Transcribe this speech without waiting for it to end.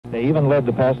They even led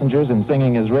the passengers in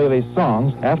singing Israeli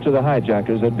songs after the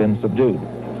hijackers had been subdued.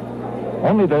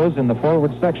 Only those in the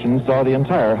forward section saw the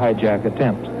entire hijack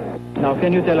attempt. Now,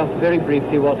 can you tell us very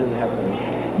briefly what has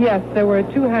happened? Yes, there were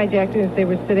two hijackers. They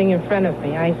were sitting in front of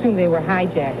me. I assume they were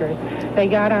hijackers. They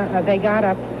got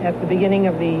up at the beginning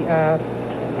of the,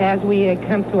 as we had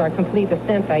come to our complete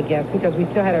ascent, I guess, because we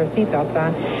still had our seatbelts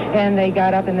on. And they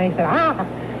got up and they said, "Ah!"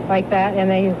 like that.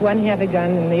 And one had a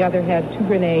gun and the other had two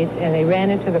grenades. And they ran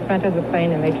into the front of the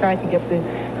plane and they tried to get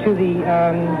to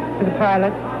the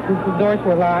pilot, whose doors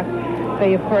were locked.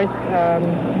 They, of course,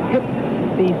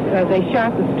 they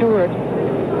shot the steward.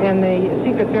 And the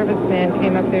Secret Service man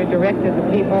came up there, directed the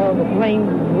people. The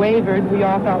plane wavered. We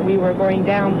all thought we were going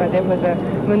down, but it was a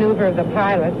maneuver of the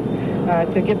pilots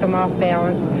to get them off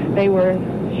balance. They were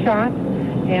shot,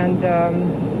 and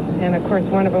of course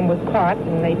one of them was caught,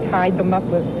 and they tied them up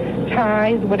with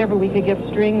ties, whatever we could get,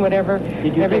 string, whatever.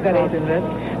 Did you take part in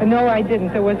that? No, I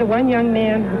didn't. There was one young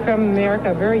man from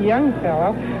America, a very young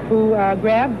fellow, who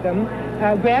grabbed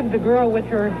the girl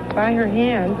by her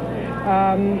hand.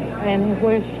 And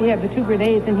where she had the two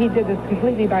grenades, and he did this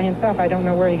completely by himself. I don't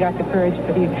know where he got the courage,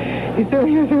 but he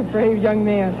certainly was a brave young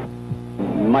man.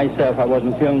 Myself, I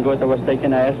wasn't feeling good. I was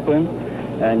taking aspirin,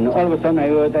 and all of a sudden I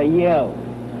heard a yell.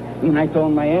 And I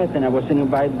turned my head, and I was sitting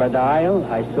by the aisle.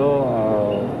 I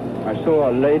saw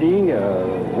a lady,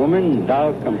 a woman,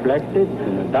 dark complected,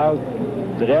 in a dark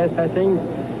dress, I think,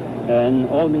 and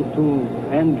holding two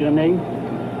hand grenades.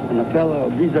 And a fellow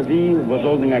vis-a-vis was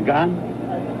holding a gun.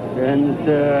 And,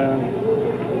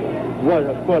 well,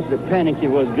 of course, the panic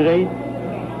was great.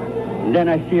 And then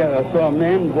I saw a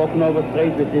man walking over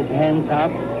straight with his hands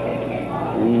up.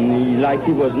 And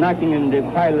he was knocking on the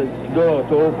pilot's door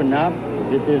to open up.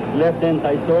 With his left hand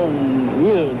I saw, and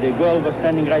here the girl was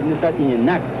standing right in the front, and he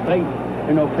knocked straight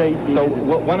in her face. So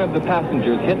one of the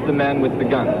passengers hit the man with the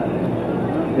gun?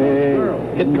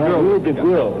 Hit the girl with the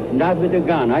girl, not with the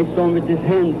gun. I saw him with his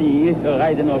hand, he hit her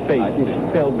right in her face, and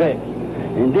she fell back.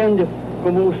 And then the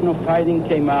commotion of fighting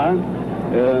came on.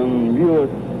 We heard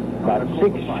about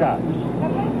 6 shots.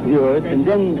 We heard, and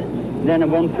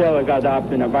then one fella got up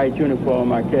in a white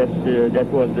uniform. I guess that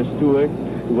was the steward.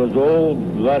 He was all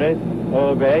blooded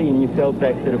all day, and he fell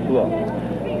back to the floor.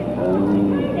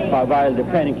 For a while, the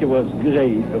panic was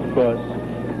great, of course.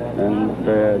 And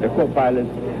the co-pilot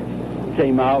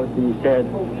came out and he said,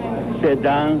 "Sit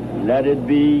down, let it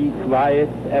be, quiet,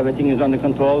 everything is under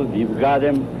control. We've got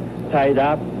him tied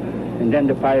up." And then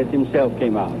the pilot himself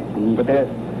came out. But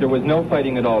there was no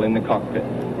fighting at all in the cockpit?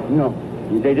 No.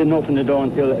 They didn't open the door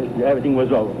until everything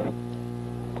was over.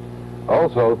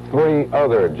 Also, 3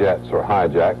 other jets were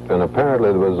hijacked, and apparently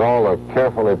it was all a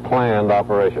carefully planned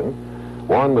operation.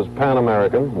 One was Pan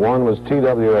American, one was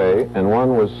TWA, and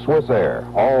one was SwissAir,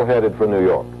 all headed for New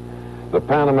York. The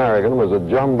Pan American was a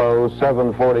jumbo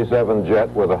 747 jet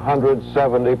with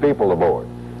 170 people aboard.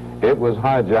 It was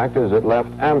hijacked as it left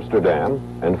Amsterdam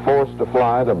and forced to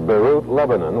fly to Beirut,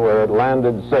 Lebanon, where it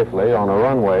landed safely on a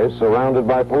runway surrounded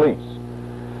by police.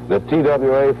 The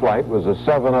TWA flight was a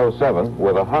 707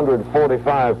 with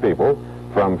 145 people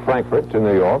from Frankfurt to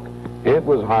New York. It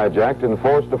was hijacked and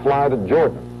forced to fly to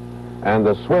Jordan. And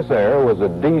the SwissAir was a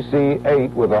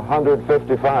DC-8 with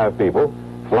 155 people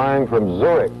flying from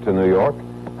Zurich to New York,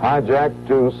 hijacked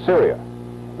to Syria.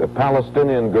 The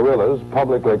Palestinian guerrillas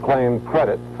publicly claimed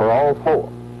credit for all 4.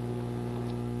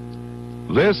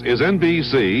 This is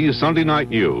NBC Sunday Night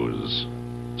News,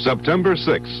 September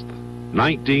 6th,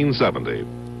 1970.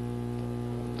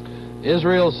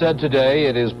 Israel said today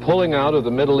it is pulling out of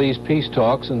the Middle East peace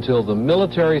talks until the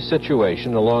military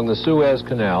situation along the Suez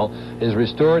Canal is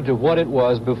restored to what it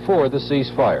was before the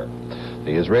ceasefire.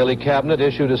 The Israeli cabinet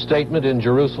issued a statement in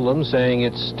Jerusalem saying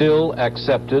it still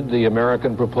accepted the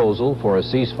American proposal for a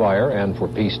ceasefire and for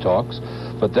peace talks,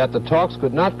 but that the talks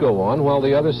could not go on while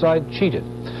the other side cheated.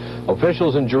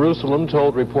 Officials in Jerusalem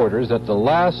told reporters that the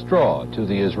last straw to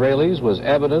the Israelis was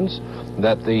evidence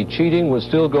that the cheating was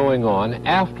still going on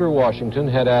after Washington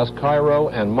had asked Cairo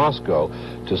and Moscow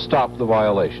to stop the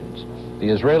violations. The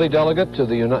Israeli delegate to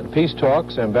the peace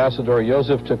talks, Ambassador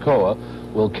Yosef Tekoa,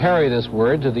 will carry this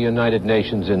word to the United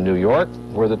Nations in New York,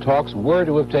 where the talks were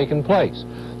to have taken place.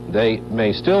 They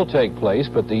may still take place,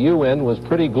 but the UN was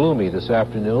pretty gloomy this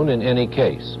afternoon in any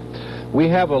case. We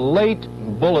have a late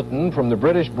bulletin from the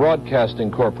British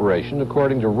Broadcasting Corporation,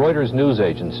 according to Reuters news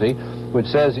agency, which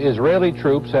says Israeli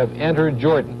troops have entered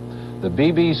Jordan. The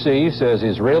BBC says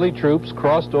Israeli troops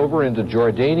crossed over into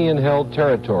Jordanian-held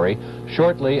territory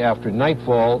shortly after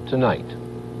nightfall tonight.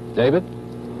 David?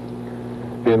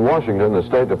 In Washington, the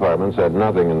State Department said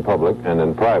nothing in public, and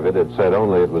in private it said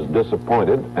only it was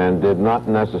disappointed and did not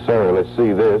necessarily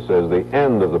see this as the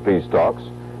end of the peace talks,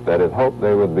 that it hoped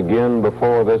they would begin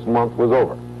before this month was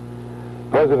over.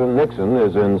 President Nixon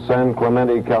is in San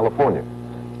Clemente, California.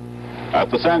 At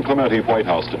the San Clemente White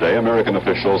House today, American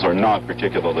officials are not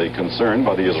particularly concerned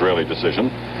by the Israeli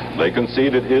decision. They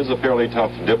concede it is a fairly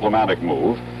tough diplomatic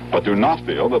move, but do not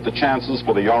feel that the chances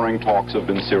for the yarring talks have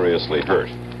been seriously hurt.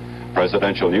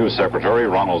 Presidential News Secretary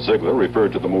Ronald Ziegler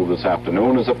referred to the move this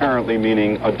afternoon as apparently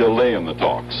meaning a delay in the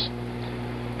talks.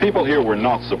 People here were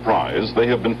not surprised. They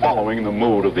have been following the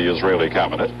mood of the Israeli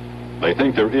cabinet. They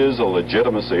think there is a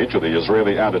legitimacy to the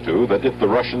Israeli attitude that if the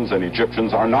Russians and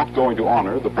Egyptians are not going to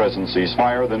honor the present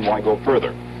ceasefire, then why go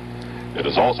further? It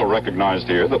is also recognized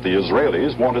here that the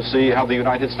Israelis want to see how the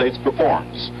United States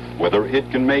performs, whether it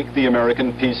can make the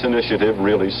American peace initiative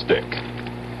really stick.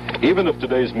 Even if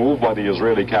today's move by the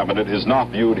Israeli cabinet is not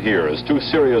viewed here as too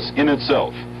serious in itself,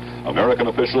 American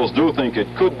officials do think it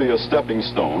could be a stepping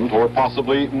stone toward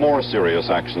possibly more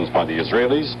serious actions by the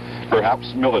Israelis,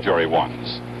 perhaps military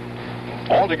ones.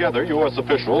 Altogether, U.S.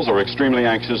 officials are extremely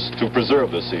anxious to preserve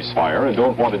the ceasefire and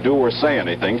don't want to do or say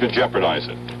anything to jeopardize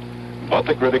it. But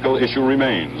the critical issue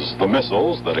remains, the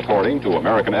missiles that, according to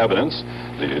American evidence,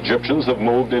 the Egyptians have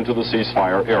moved into the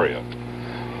ceasefire area.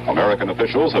 American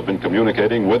officials have been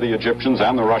communicating with the Egyptians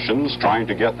and the Russians, trying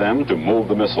to get them to move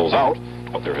the missiles out,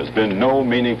 but there has been no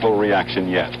meaningful reaction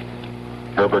yet.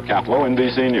 Herbert Kaplow,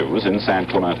 NBC News in San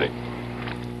Clemente.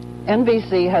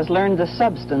 NBC has learned the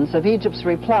substance of Egypt's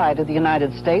reply to the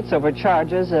United States over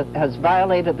charges it has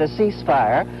violated the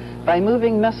ceasefire by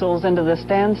moving missiles into the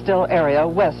standstill area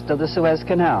west of the Suez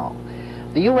Canal.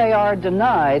 The UAR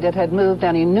denied it had moved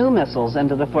any new missiles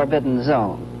into the forbidden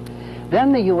zone.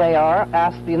 Then the UAR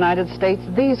asked the United States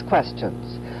these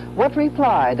questions. What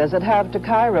reply does it have to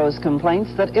Cairo's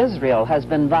complaints that Israel has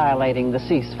been violating the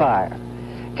ceasefire?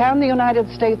 Can the United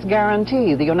States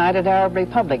guarantee the United Arab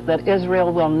Republic that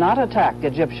Israel will not attack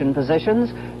Egyptian positions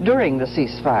during the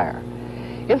ceasefire?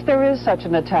 If there is such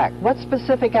an attack, what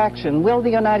specific action will the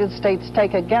United States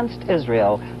take against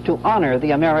Israel to honor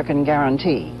the American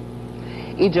guarantee?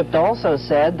 Egypt also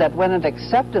said that when it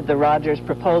accepted the Rogers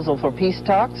proposal for peace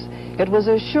talks, it was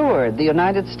assured the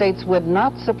United States would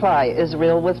not supply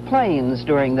Israel with planes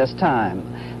during this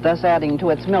time, thus adding to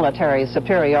its military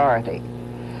superiority.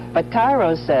 But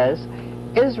Cairo says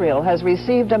Israel has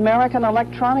received American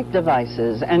electronic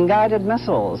devices and guided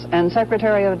missiles, and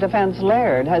Secretary of Defense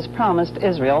Laird has promised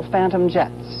Israel Phantom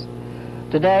jets.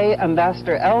 Today,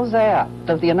 Ambassador El Zayat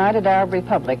of the United Arab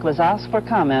Republic was asked for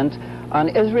comment on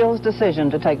Israel's decision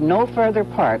to take no further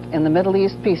part in the Middle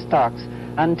East peace talks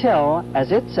until,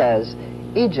 as it says,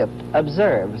 Egypt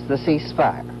observes the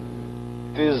ceasefire.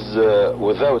 It is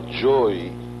without joy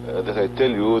that I tell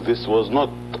you this was not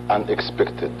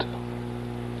unexpected.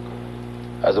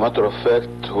 As a matter of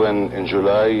fact, when in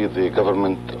July the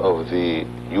government of the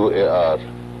UAR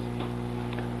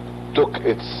took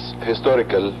its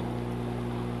historical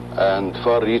and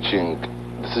far-reaching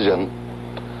decision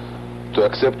to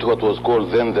accept what was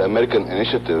called then the American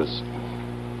initiatives,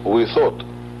 we thought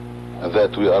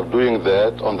that we are doing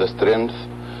that on the strength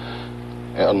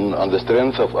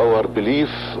of our belief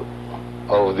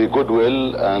of the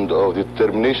goodwill and of the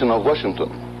determination of Washington,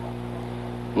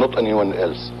 not anyone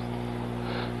else.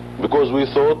 Because we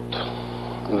thought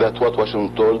that what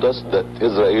Washington told us, that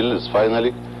Israel is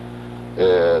finally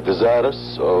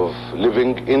desirous of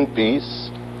living in peace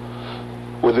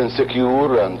within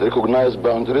secure and recognized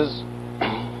boundaries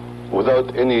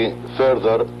without any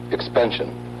further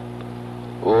expansion,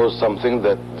 was something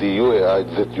that the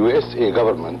USA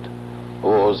government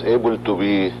was able to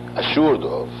be assured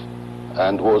of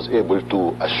and was able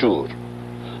to assure.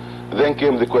 Then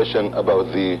came the question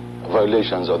about the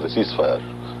violations of the ceasefire.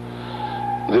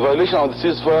 The violation of the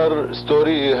ceasefire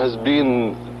story has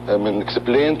been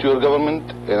explained to your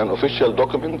government in an official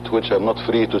document, which I'm not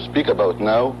free to speak about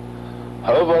now.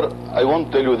 However, I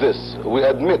want to tell you this. We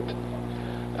admit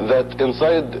that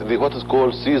inside the what is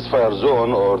called ceasefire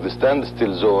zone or the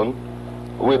standstill zone,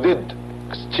 we did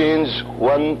exchange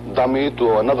one dummy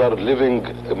to another living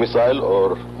missile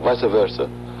or vice versa.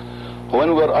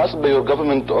 When we were asked by your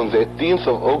government on the 18th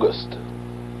of August,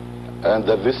 and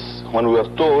that when we were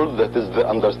told that is the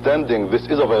understanding, this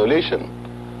is a violation,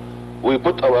 we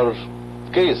put our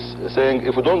case saying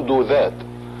if we don't do that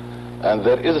and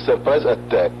there is a surprise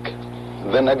attack,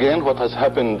 then again what has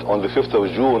happened on the 5th of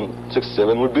June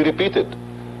 67 will be repeated.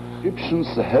 Egyptians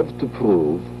have to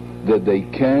prove that they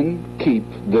can keep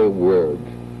their word.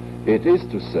 It is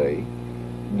to say,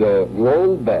 the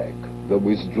rollback, the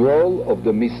withdrawal of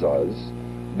the missiles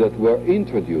that were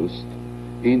introduced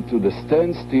into the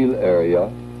standstill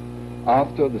area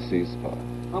after the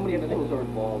ceasefire. How many missiles are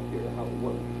involved here?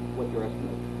 What's your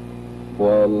estimate?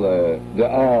 Well, there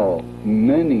are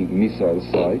many missile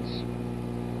sites,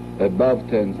 above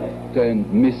 10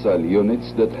 missile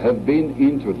units that have been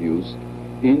introduced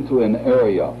into an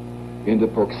area in the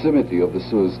proximity of the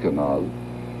Suez Canal,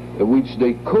 which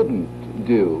they couldn't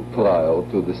do prior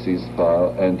to the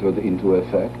ceasefire entered into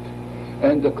effect,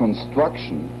 and the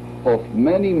construction of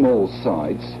many more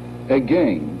sites,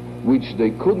 again, which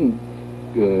they couldn't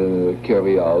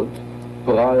carry out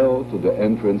prior to the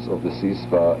entrance of the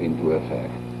ceasefire into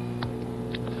effect.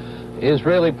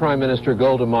 Israeli Prime Minister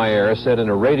Golda Meir said in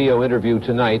a radio interview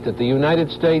tonight that the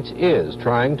United States is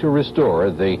trying to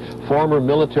restore the former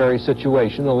military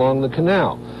situation along the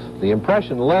canal. The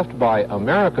impression left by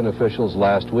American officials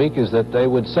last week is that they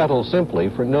would settle simply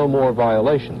for no more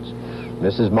violations.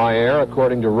 Mrs. Meir,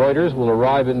 according to Reuters, will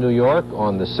arrive in New York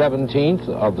on the 17th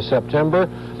of September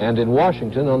and in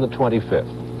Washington on the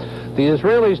 25th. The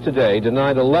Israelis today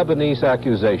denied a Lebanese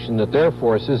accusation that their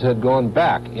forces had gone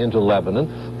back into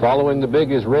Lebanon following the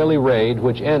big Israeli raid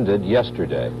which ended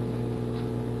yesterday.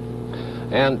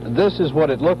 And this is what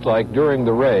it looked like during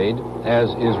the raid as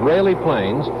Israeli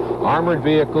planes, armored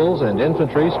vehicles, and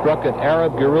infantry struck at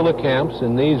Arab guerrilla camps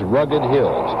in these rugged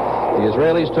hills. The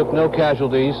Israelis took no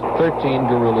casualties, 13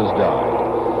 guerrillas died.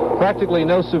 Practically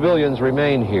no civilians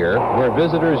remain here, where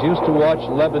visitors used to watch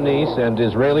Lebanese and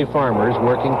Israeli farmers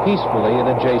working peacefully in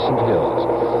adjacent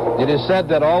hills. It is said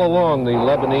that all along the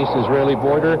Lebanese-Israeli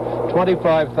border,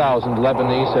 25,000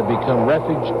 Lebanese have become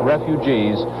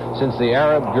refugees since the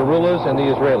Arab guerrillas and the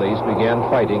Israelis began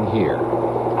fighting here.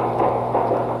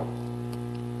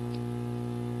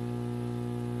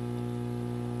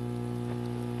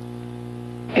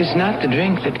 It's not the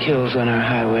drink that kills on our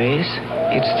highways,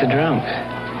 it's the drunk.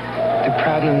 The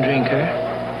problem drinker,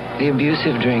 the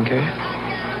abusive drinker,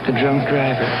 the drunk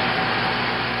driver.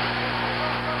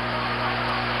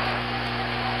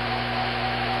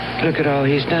 Look at all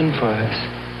he's done for us.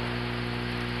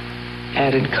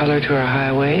 Added color to our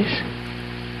highways.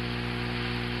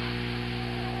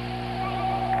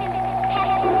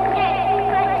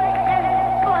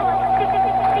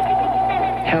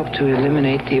 Helped to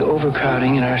eliminate the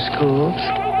overcrowding in our schools.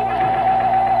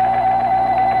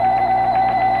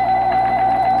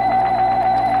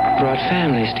 Brought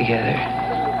families together.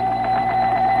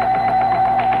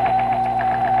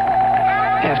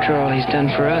 After all he's done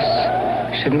for us,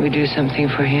 shouldn't we do something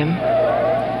for him?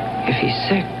 If he's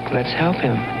sick, let's help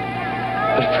him.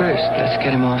 But first, let's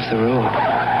get him off the road.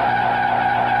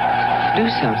 Do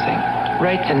something.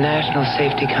 Write the National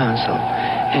Safety Council,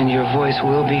 and your voice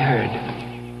will be heard.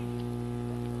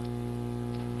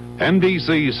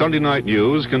 NBC Sunday Night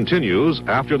News continues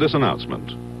after this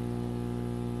announcement.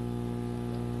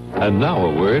 And now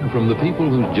a word from the people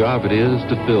whose job it is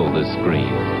to fill this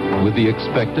screen with the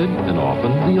expected and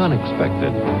often the unexpected,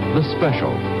 the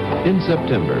special. In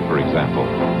September, for example,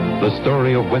 the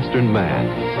story of Western man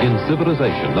in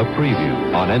Civilization, a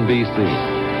preview on NBC.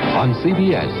 On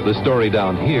CBS, the story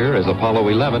down here as Apollo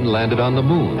 11 landed on the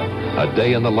moon, a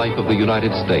day in the life of the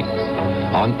United States.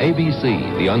 On ABC,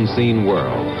 The Unseen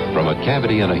World, from a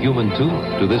cavity in a human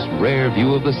tooth to this rare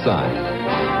view of the sun.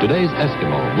 Today's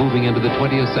Eskimo moving into the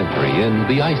 20th century in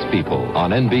The Ice People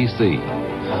on NBC.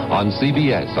 On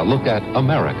CBS, a look at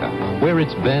America, where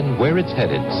it's been, where it's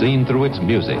headed, seen through its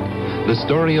music. The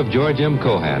story of George M.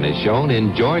 Cohan is shown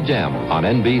in George M. on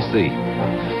NBC.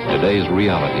 Today's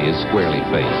reality is squarely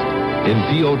faced in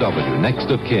POW, Next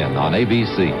of Kin on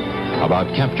ABC, about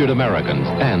captured Americans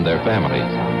and their families.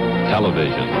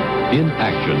 Television, in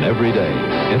action every day,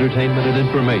 entertainment and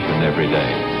information every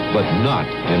day, but not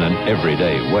in an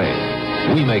everyday way.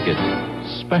 We make it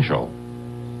special.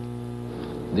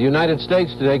 The United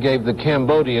States today gave the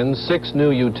Cambodians 6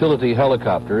 new utility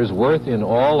helicopters worth in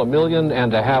all $1.5 million,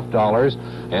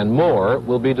 and more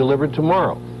will be delivered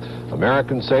tomorrow.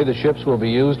 Americans say the ships will be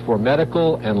used for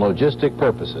medical and logistic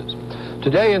purposes.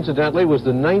 Today, incidentally, was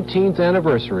the 19th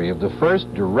anniversary of the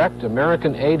first direct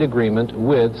American aid agreement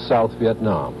with South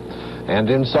Vietnam. And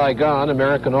in Saigon,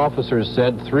 American officers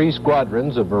said 3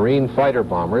 squadrons of Marine fighter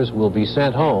bombers will be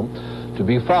sent home, to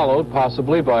be followed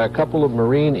possibly by a couple of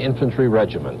Marine infantry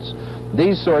regiments.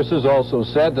 These sources also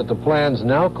said that the plans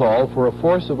now call for a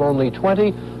force of only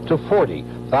 20 to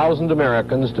 40,000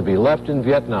 Americans to be left in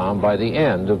Vietnam by the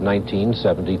end of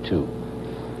 1972.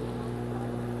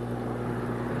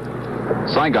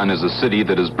 Saigon is a city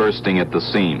that is bursting at the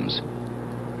seams.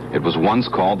 It was once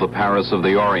called the Paris of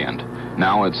the Orient.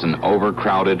 Now it's an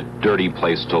overcrowded, dirty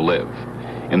place to live.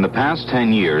 In the past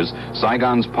 10 years,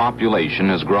 Saigon's population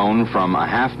has grown from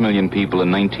 500,000 people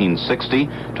in 1960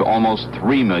 to almost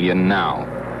 3 million now.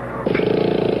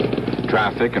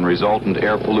 Traffic and resultant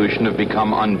air pollution have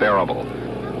become unbearable.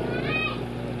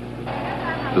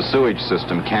 The sewage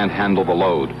system can't handle the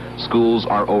load. Schools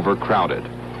are overcrowded,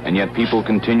 and yet people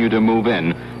continue to move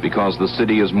in because the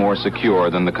city is more secure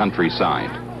than the countryside.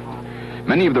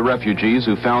 Many of the refugees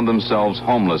who found themselves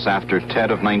homeless after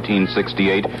Tet of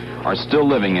 1968 are still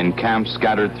living in camps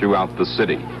scattered throughout the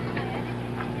city.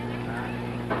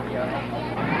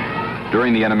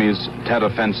 During the enemy's Tet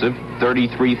offensive,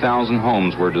 33,000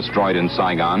 homes were destroyed in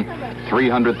Saigon.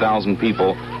 300,000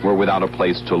 people were without a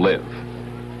place to live.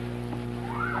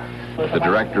 The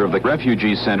director of the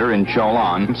refugee center in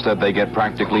Cholan said they get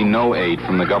practically no aid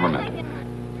from the government.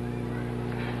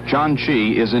 Chan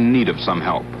Chi is in need of some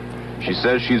help. She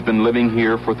says she's been living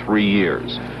here for 3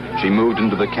 years. She moved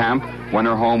into the camp when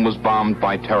her home was bombed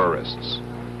by terrorists.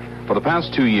 For the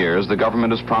past 2 years, the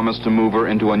government has promised to move her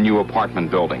into a new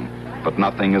apartment building, but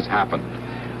nothing has happened.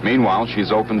 Meanwhile,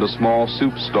 she's opened a small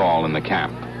soup stall in the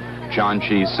camp. Chan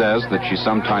Chi says that she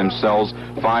sometimes sells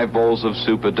 5 bowls of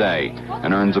soup a day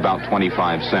and earns about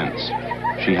 25 cents.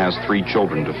 She has 3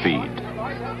 children to feed.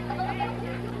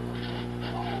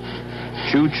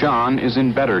 Chu Chan is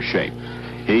in better shape.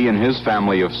 He and his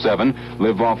family of 7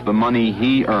 live off the money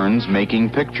he earns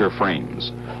making picture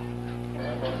frames.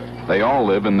 They all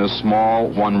live in this small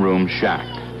one-room shack.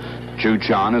 Chu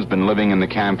Chan has been living in the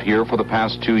camp here for the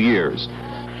past 2 years.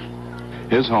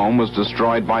 His home was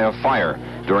destroyed by a fire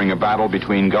during a battle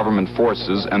between government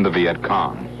forces and the Viet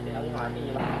Cong.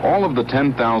 All of the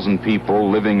 10,000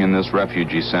 people living in this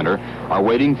refugee center are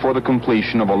waiting for the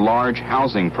completion of a large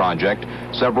housing project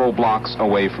several blocks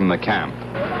away from the camp.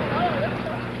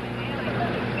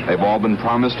 They've all been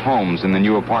promised homes in the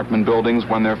new apartment buildings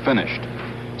when they're finished.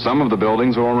 Some of the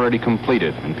buildings are already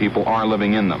completed and people are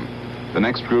living in them. The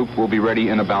next group will be ready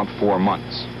in about 4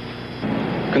 months.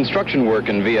 Construction work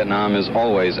in Vietnam is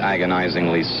always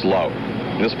agonizingly slow.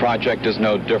 This project is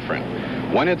no different.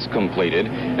 When it's completed,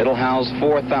 it'll house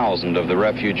 4,000 of the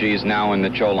refugees now in the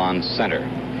Cholan Center.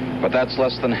 But that's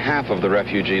less than half of the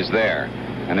refugees there,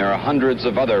 and there are hundreds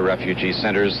of other refugee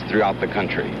centers throughout the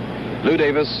country. Lou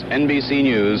Davis, NBC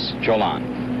News, Cholan.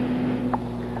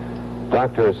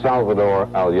 Dr. Salvador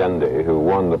Allende, who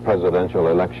won the presidential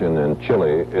election in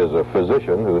Chile, is a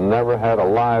physician who never had a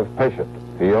live patient.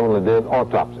 He only did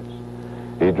autopsies.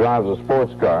 He drives a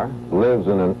sports car, lives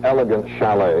in an elegant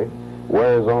chalet,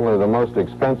 wears only the most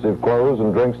expensive clothes,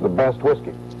 and drinks the best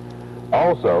whiskey.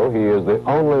 Also, he is the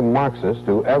only Marxist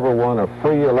who ever won a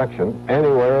free election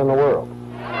anywhere in the world.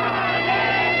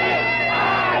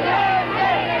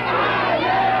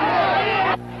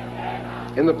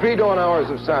 In the pre-dawn hours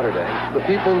of Saturday, the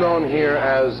people known here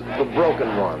as the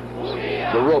broken ones,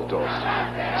 the Rotos,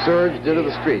 surged into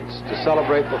the streets to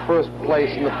celebrate the first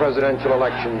place in the presidential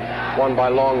election won by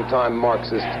longtime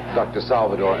Marxist Dr.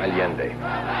 Salvador Allende.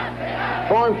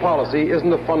 Foreign policy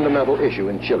isn't a fundamental issue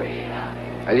in Chile.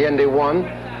 Allende won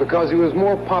because he was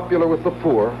more popular with the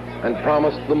poor and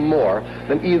promised them more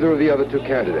than either of the other 2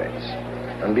 candidates,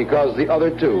 and because the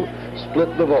other 2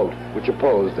 split the vote which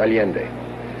opposed Allende.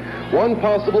 One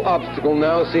possible obstacle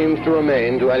now seems to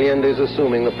remain to Allende's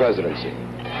assuming the presidency: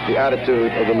 the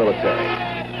attitude of the military.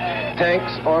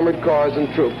 Tanks, armored cars,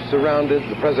 and troops surrounded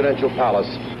the presidential palace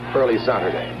early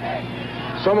Saturday.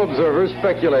 Some observers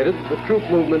speculated the troop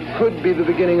movement could be the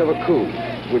beginning of a coup,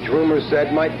 which rumors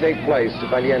said might take place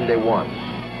if Allende won.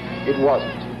 It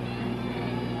wasn't.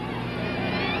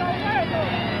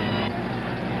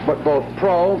 But both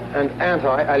pro and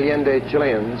anti-Allende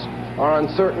Chileans are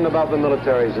uncertain about the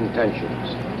military's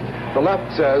intentions. The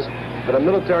left says that a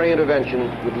military intervention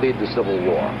would lead to civil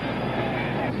war.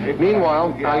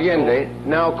 Meanwhile, Allende,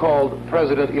 now called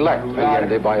President-elect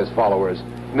Allende by his followers,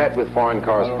 met with foreign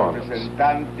correspondents.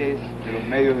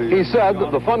 He said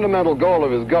that the fundamental goal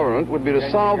of his government would be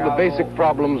to solve the basic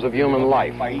problems of human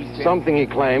life, something he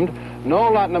claimed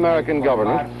no Latin American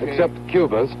government, except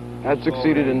Cuba's, had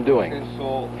succeeded in doing.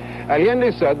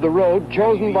 Allende said the road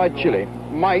chosen by Chile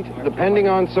might, depending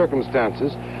on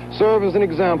circumstances, serve as an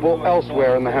example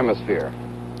elsewhere in the hemisphere.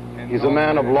 He's a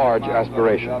man of large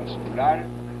aspirations.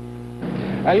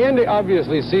 Allende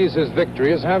obviously sees his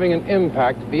victory as having an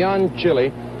impact beyond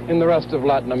Chile in the rest of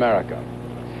Latin America.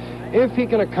 If he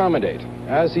can accommodate,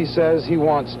 as he says he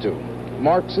wants to,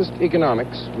 Marxist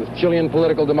economics with Chilean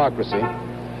political democracy,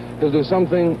 he'll do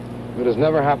something that has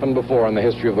never happened before in the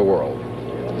history of the world.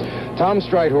 Tom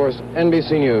Streithorst,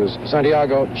 NBC News,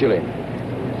 Santiago, Chile.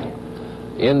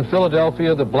 In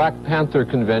Philadelphia, the Black Panther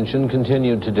Convention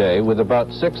continued today with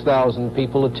about 6,000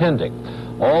 people attending.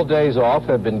 All days off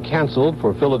have been canceled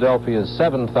for Philadelphia's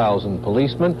 7,000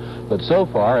 policemen, but so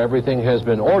far everything has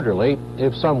been orderly,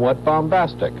 if somewhat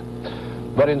bombastic.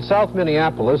 But in South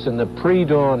Minneapolis, in the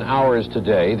pre-dawn hours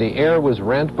today, the air was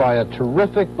rent by a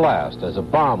terrific blast as a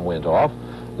bomb went off.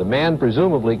 The man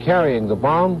presumably carrying the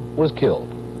bomb was killed.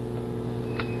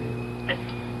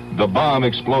 The bomb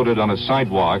exploded on a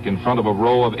sidewalk in front of a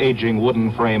row of aging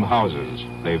wooden frame houses.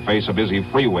 They face a busy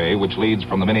freeway which leads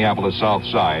from the Minneapolis South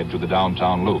Side to the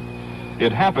downtown loop.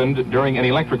 It happened during an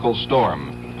electrical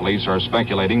storm. Police are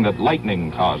speculating that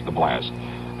lightning caused the blast.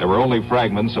 There were only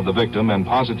fragments of the victim, and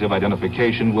positive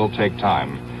identification will take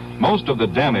time. Most of the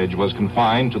damage was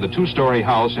confined to the two-story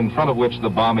house in front of which the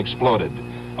bomb exploded.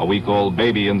 A week-old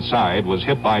baby inside was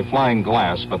hit by flying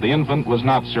glass, but the infant was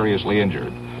not seriously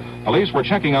injured. Police were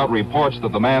checking out reports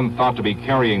that the man thought to be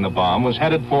carrying the bomb was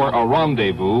headed for a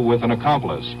rendezvous with an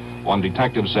accomplice. One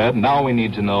detective said, "Now we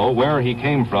need to know where he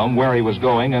came from, where he was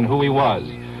going, and who he was."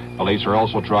 Police are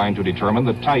also trying to determine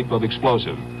the type of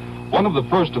explosive. One of the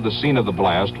first to the scene of the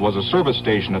blast was a service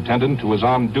station attendant who was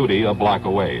on duty a block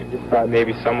away. Just thought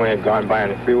maybe someone had gone by on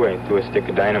the freeway and threw a stick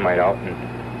of dynamite out and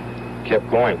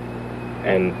kept going.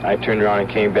 And I turned around and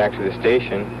came back to the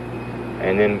station,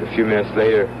 and then a few minutes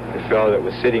later, the fellow that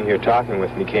was sitting here talking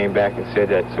with me came back and said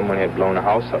that someone had blown a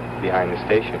house up behind the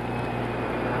station.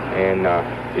 And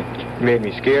it made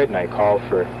me scared, and I called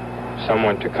for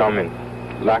someone to come and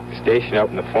lock the station up,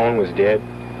 and the phone was dead.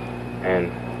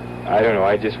 And I don't know,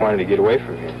 I just wanted to get away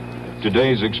from here.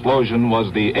 Today's explosion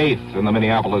was the 8th in the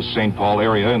Minneapolis-St. Paul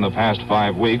area in the past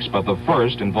 5 weeks, but the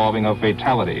first involving a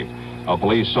fatality. A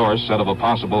police source said of a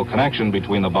possible connection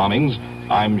between the bombings,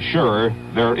 "I'm sure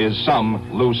there is some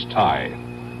loose tie."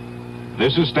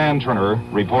 This is Stan Turner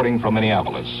reporting from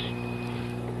Minneapolis.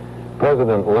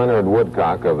 President Leonard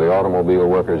Woodcock of the Automobile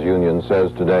Workers Union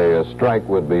says today a strike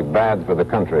would be bad for the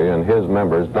country and his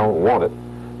members don't want it.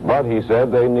 But he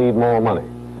said they need more money.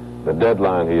 The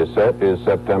deadline he has set is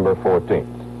September 14th.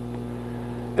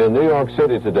 In New York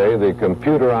City today, the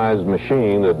computerized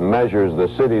machine that measures the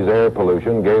city's air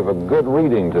pollution gave a good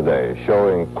reading today,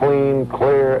 showing clean,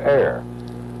 clear air.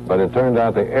 But it turned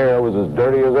out the air was as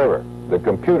dirty as ever. The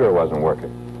computer wasn't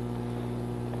working.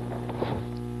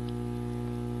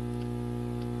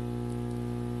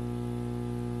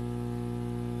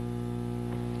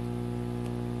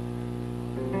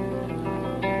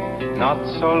 Not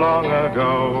so long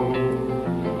ago,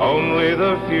 only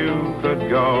the few could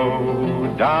go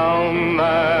down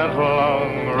that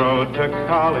long road to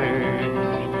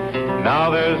college. Now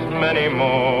there's many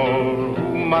more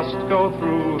who must go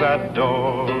through that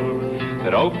door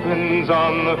that opens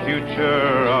on the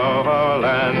future of our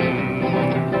land.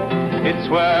 It's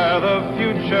where the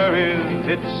future is,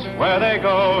 it's where they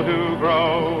go to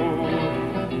grow.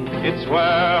 It's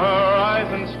where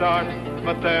horizons start,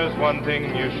 but there's one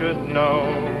thing you should know.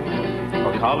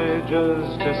 For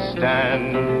colleges to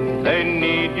stand, they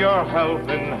need your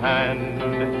helping hand.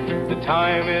 The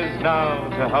time is now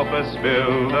to help us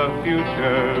build a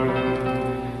future.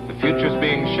 The future's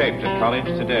being shaped at college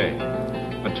today,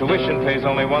 but tuition pays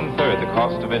only 1/3 the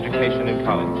cost of education in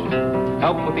college.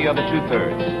 Help with the other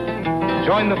 2/3.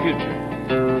 Join the future.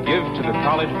 Give to the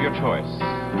college of your choice.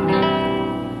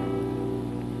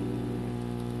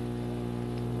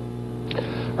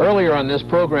 Earlier on this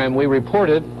program, we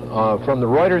reported from the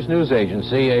Reuters news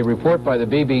agency a report by the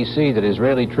BBC that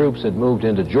Israeli troops had moved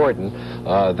into Jordan.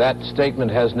 That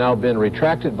statement has now been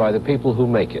retracted by the people who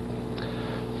make it.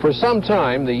 For some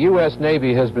time, the U.S.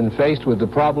 Navy has been faced with the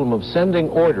problem of sending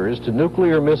orders to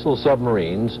nuclear missile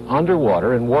submarines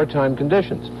underwater in wartime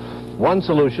conditions. One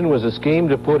solution was a scheme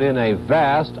to put in a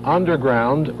vast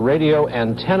underground radio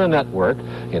antenna network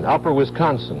in upper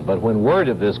Wisconsin. But when word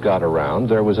of this got around,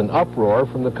 there was an uproar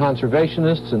from the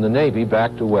conservationists, and the Navy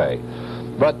backed away.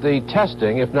 But the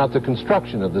testing, if not the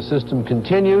construction of the system,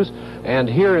 continues, and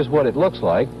here is what it looks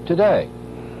like today.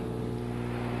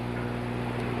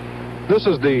 This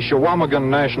is the Chequamegon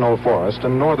National Forest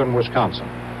in northern Wisconsin.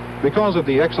 Because of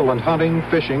the excellent hunting,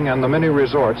 fishing, and the many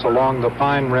resorts along the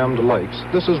pine-rimmed lakes,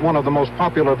 this is one of the most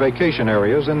popular vacation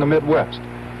areas in the Midwest.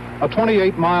 A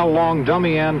 28-mile-long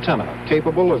dummy antenna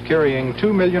capable of carrying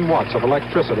 2 million watts of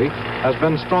electricity has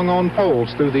been strung on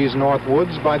poles through these north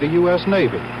woods by the U.S.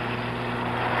 Navy.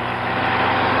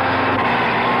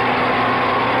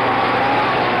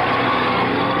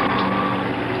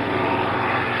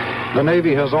 The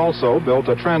Navy has also built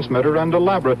a transmitter and a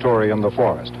laboratory in the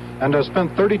forest, and has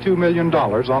spent $32 million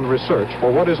on research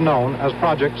for what is known as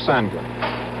Project Sandgren.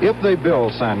 If they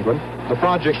build Sandgren, the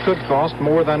project could cost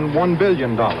more than $1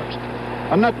 billion.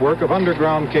 A network of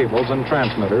underground cables and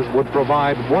transmitters would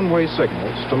provide one-way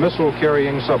signals to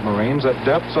missile-carrying submarines at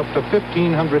depths up to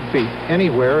 1,500 feet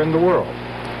anywhere in the world.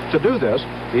 To do this,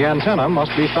 the antenna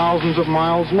must be thousands of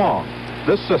miles long.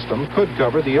 This system could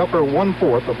cover the upper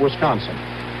one-fourth of Wisconsin.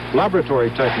 Laboratory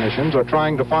technicians are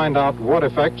trying to find out what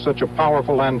effect such a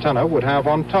powerful antenna would have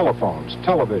on telephones,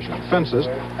 television, fences,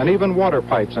 and even water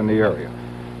pipes in the area.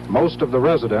 Most of the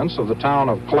residents of the town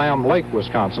of Clam Lake,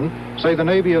 Wisconsin, say the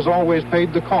Navy has always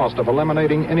paid the cost of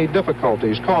eliminating any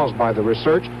difficulties caused by the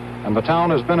research, and the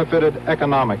town has benefited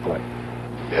economically.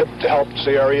 It helps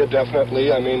the area,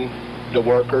 definitely. I mean, the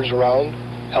workers around,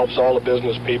 helps all the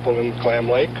business people in Clam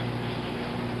Lake,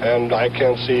 and I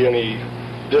can't see any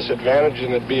disadvantage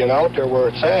in it being out there where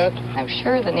it's at. I'm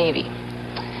sure the Navy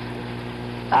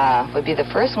would be the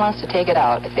first ones to take it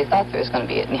out if they thought there was going to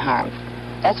be any harm.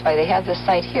 That's why they have this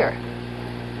site here,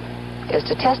 is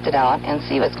to test it out and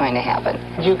see what's going to happen.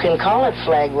 You can call it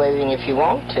flag waving if you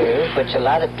want to, which a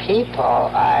lot of people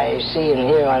I see and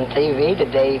hear on TV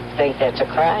today think that's a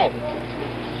crime.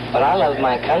 But I love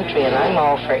my country, and I'm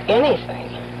all for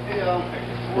anything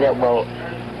that will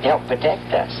help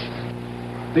protect us.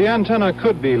 The antenna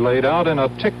could be laid out in a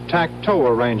tic-tac-toe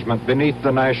arrangement beneath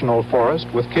the national forest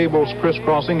with cables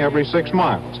crisscrossing every 6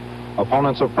 miles.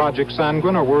 Opponents of Project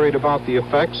Sanguine are worried about the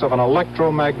effects of an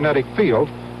electromagnetic field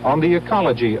on the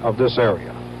ecology of this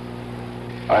area.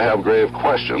 I have grave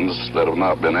questions that have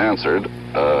not been answered.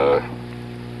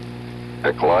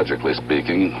 Ecologically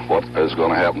speaking, what is going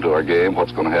to happen to our game?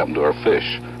 What's going to happen to our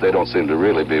fish? They don't seem to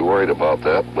really be worried about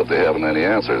that, but they haven't any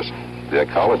answers. The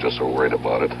ecologists are worried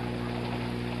about it.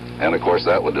 And of course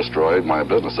that would destroy my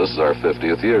business. This is our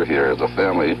 50th year here as a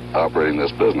family operating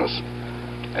this business.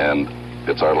 And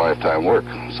it's our lifetime work,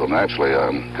 so naturally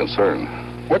I'm concerned.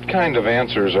 What kind of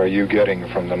answers are you getting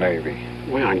from the Navy?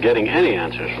 We aren't getting any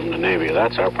answers from the Navy.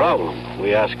 That's our problem.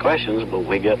 We ask questions, but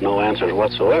we get no answers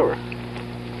whatsoever.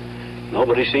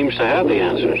 Nobody seems to have the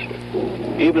answers,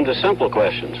 even to simple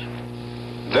questions.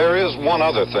 There is one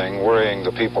other thing worrying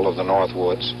the people of the North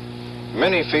Woods.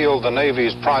 Many feel the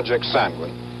Navy's Project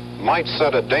Sanguine might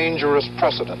set a dangerous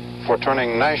precedent for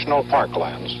turning national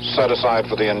parklands set aside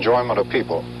for the enjoyment of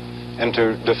people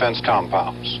into defense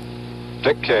compounds.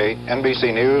 Dick Kay,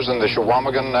 NBC News in the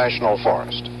Chequamegon National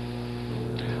Forest.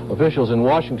 Officials in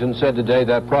Washington said today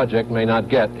that project may not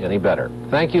get any better.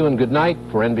 Thank you and good night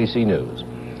for NBC News.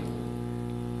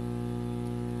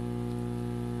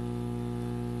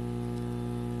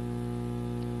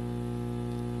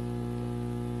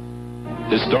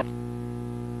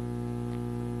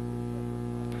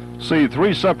 See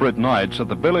 3 separate nights at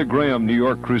the Billy Graham New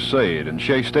York Crusade in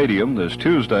Shea Stadium this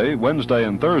Tuesday, Wednesday,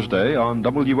 and Thursday on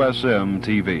WSM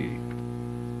TV.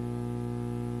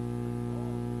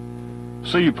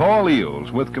 See Paul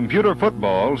Eels with computer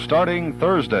football starting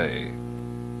Thursday.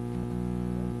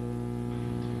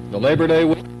 The Labor Day